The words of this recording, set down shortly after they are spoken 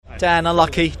Dan,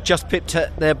 unlucky, just pipped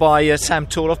there by Sam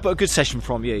Torloff, but a good session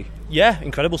from you. Yeah,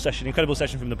 incredible session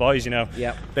from the boys.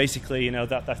 Yeah. Basically,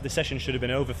 that the session should have been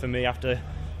over for me after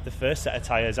the first set of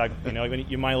tyres. When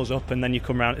you're miles up and then you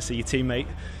come round to see your teammate,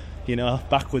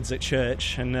 backwards at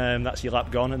church, and that's your lap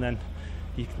gone, and then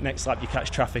next lap you catch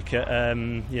traffic at,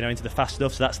 into the fast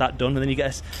stuff, so that's that done, and then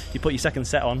you put your second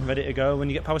set on, ready to go,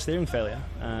 when you get power steering failure.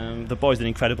 The boys did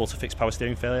incredible to fix power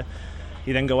steering failure.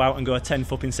 You then go out and go a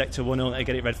 10th up in sector 1 to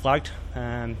get it red flagged.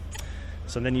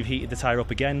 So then you've heated the tyre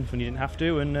up again when you didn't have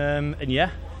to, and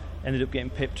ended up getting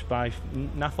pipped by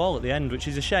Nathal at the end, which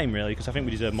is a shame really, because I think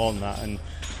we deserve more than that, and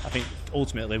I think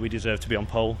ultimately we deserve to be on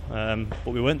pole, but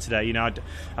we weren't today. I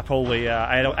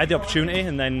had the opportunity,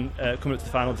 and then coming up to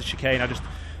the final of the chicane,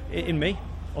 I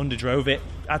underdrove it.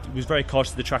 I was very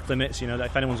cautious of the track limits, that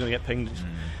if anyone's going to get pinged,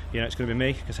 it's going to be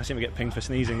me, because I seem to get pinged for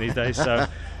sneezing these days. So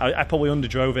I probably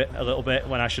underdrove it a little bit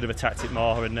when I should have attacked it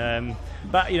more. And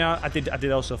but I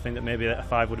did also think that maybe a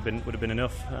 5 would have been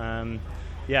enough. I'm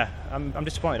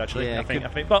disappointed actually. Yeah,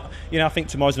 I think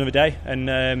tomorrow's another day, and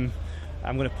I'm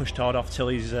going to push Todd off till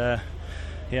his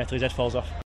head falls off.